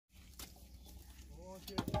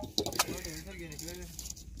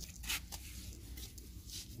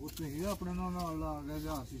अपने नाल ला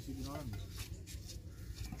गया सीसी बना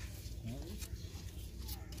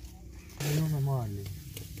मैं मार ली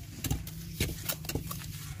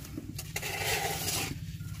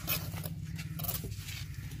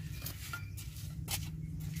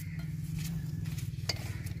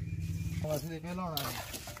देखे लाना है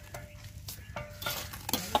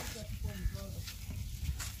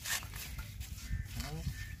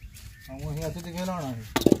वही ऐसे देखे लाना है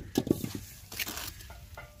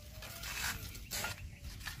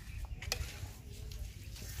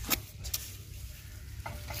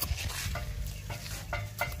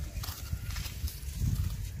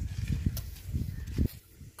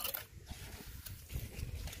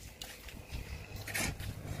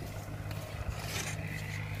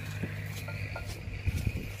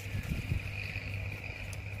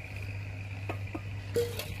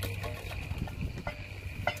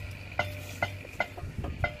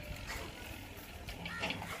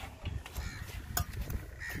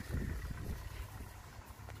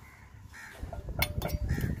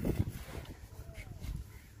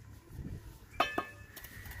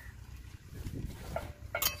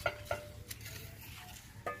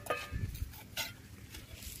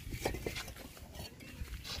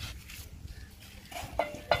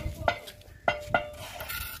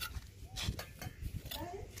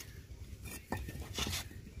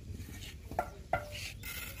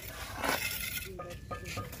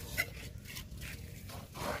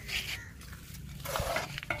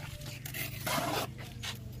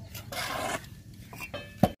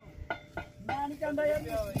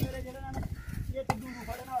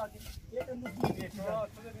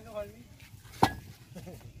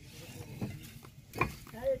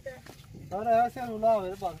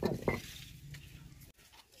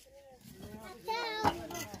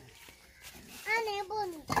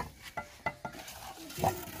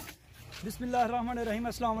बिस्मिल्लाहिर्रहमानिर्रहीम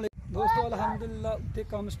अस्सलाम वालेकुम दोस्तों अल्हम्दुलिल्लाह उत्ते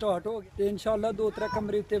काम स्टार्ट हो गए इंशाअल्लाह 2-3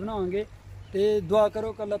 कमरे उत्ते बनाएंगे ते दुआ करो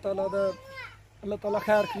कि अल्लाह ताला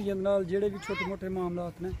खैर खरीयत नाल जेड़े भी छोटे मोटे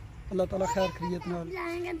मामलात ने अल्लाह ताला खैर खरीयत नाल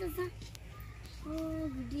लाएंगे तुसा ओ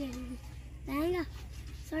गुड्डी लाएंगा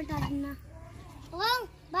छोटा ना ओ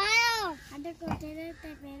बायो अदर को तेरे ते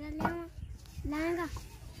पेरा ले लाएंगा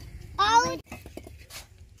आओ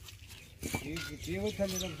ये वो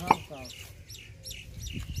थले का साफ साफ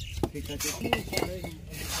ठीक है सारे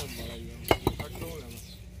बनाइए हटो ना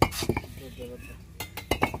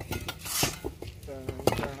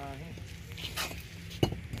करना है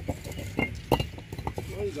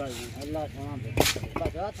कोई गाय अल्लाह सोना दे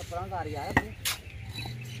बजा थपरा कर यार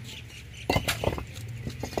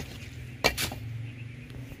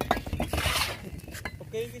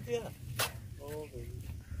ओके किथे है ओके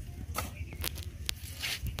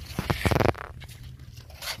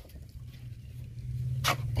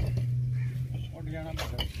उठ जाना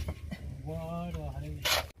बस वाह वाह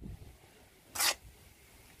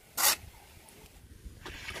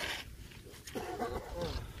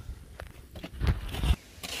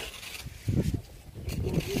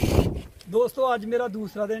दोस्तों अज मेरा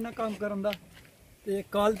दूसरा दिन है काम करन दा ते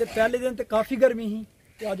कल ते पहले दिन ते काफ़ी गर्मी ही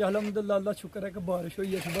ते अज अल्हम्दुलिल्लाह अल्लाह शुक्र है कि बारिश हुई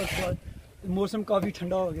है सुबह मौसम काफ़ी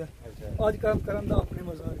ठंडा हो गया अज काम करन दा अपने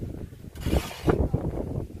मज़ा आ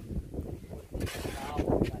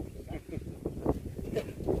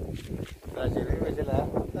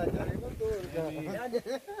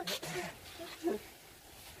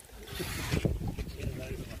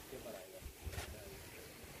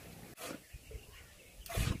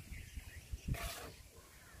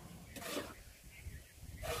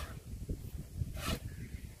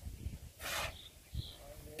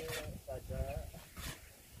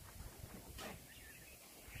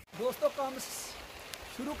दोस्तों काम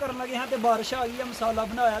शुरू करने लगे हैं तो बारिश आ गई है मसाला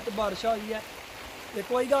बनाया तो बारिश आ गई है तो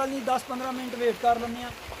कोई गल नहीं 10-15 मिनट वेट कर लें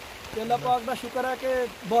तो अल्लाह पाक का शुक्र है कि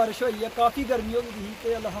बारिश हुई है काफ़ी गर्मी हो गई थी तो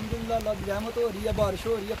अल्हम्दुलिल्लाह अल्लाह की रहमत हो रही है बारिश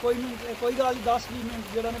हो रही है कोई गल नहीं 10-20 मिनट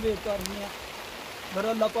जो ने वेट करनी है पर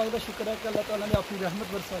अल्लाह पाक का शुक्र है कि अल्लाह ताला ने अपनी रहमत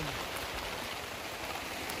बरसाई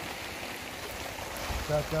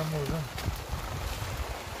क्या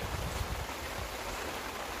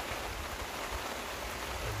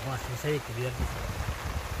मौसम सही क्लियर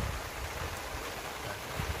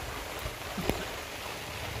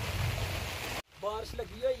बारिश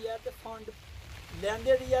लगी हुई है तो फंड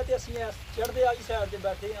लेंदे दी है तो असं चढ़ते वाली साइड से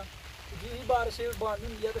बैठे हाँ जी बारिश बंद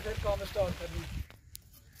होंगी है तो फिर काम स्टार्ट करनी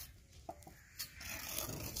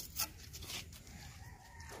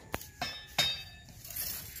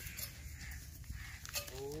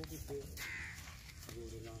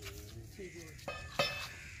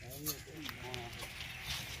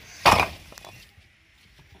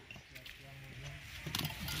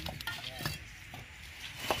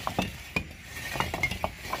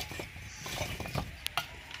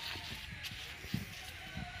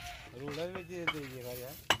दीजिएगा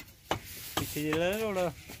यार पीछे जेड़ा ना रोड़ा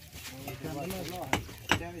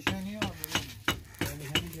टेंशन नहीं हो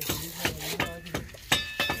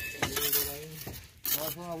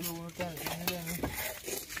बस आप लोगों को टेंशन नहीं लेनी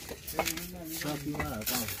काफी मारा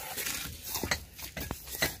काम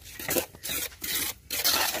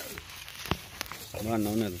मारना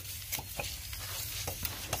उन्हें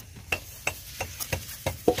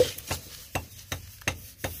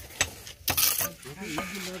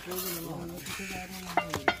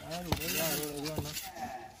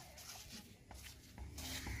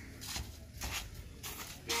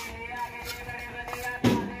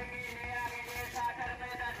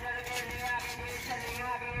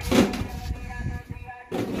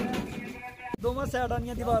दोवां साइडां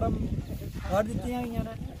दियां दीवारां कड्ढ दित्तियां होईयां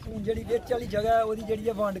ने हून जेह्ड़ी बिच वाली जगह है ओह्दी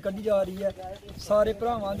जेह्ड़ी वंड कड्ढी जा रही है सारे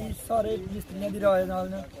भरावां दी सारे मिस्त्रियां दी राय नाल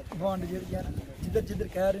वंड जेह्ड़ी है जिद्धर जिद्धर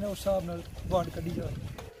कह रहे ने उस हिसाब नाल वंड कड्ढी जा रही है।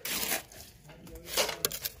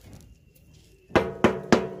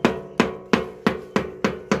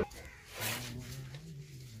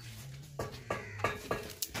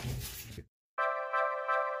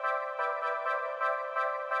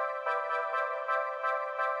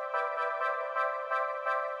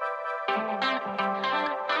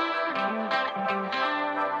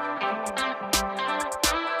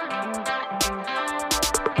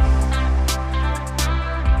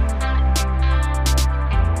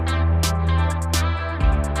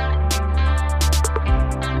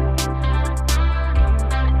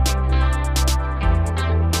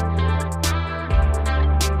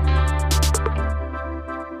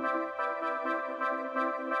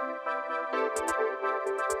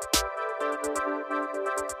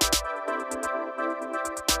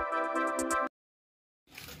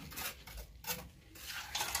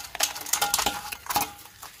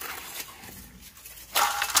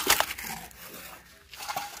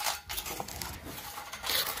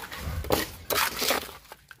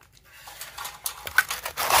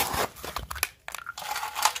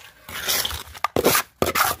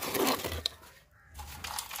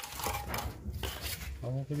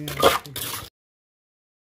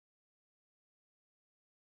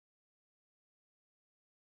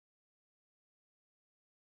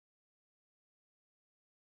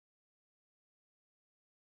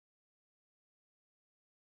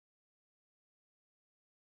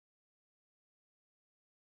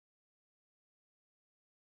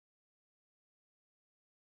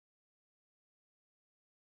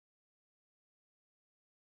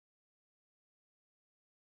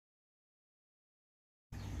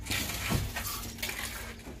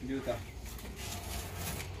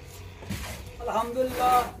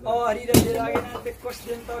 अल्हम्दुलिल्लाह आखिरी रजे रह गए हैं कुछ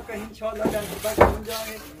दिन तक इंशाअल्लाह लैंटर तक पहुंच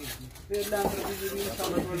जाएंगे फिर लैंटर की वीडियो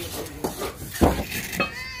इंशाअल्लाह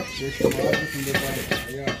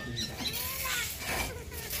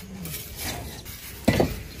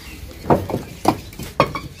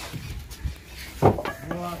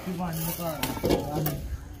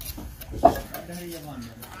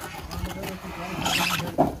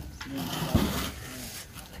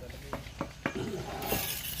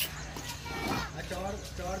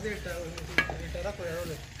चार दे रखो यार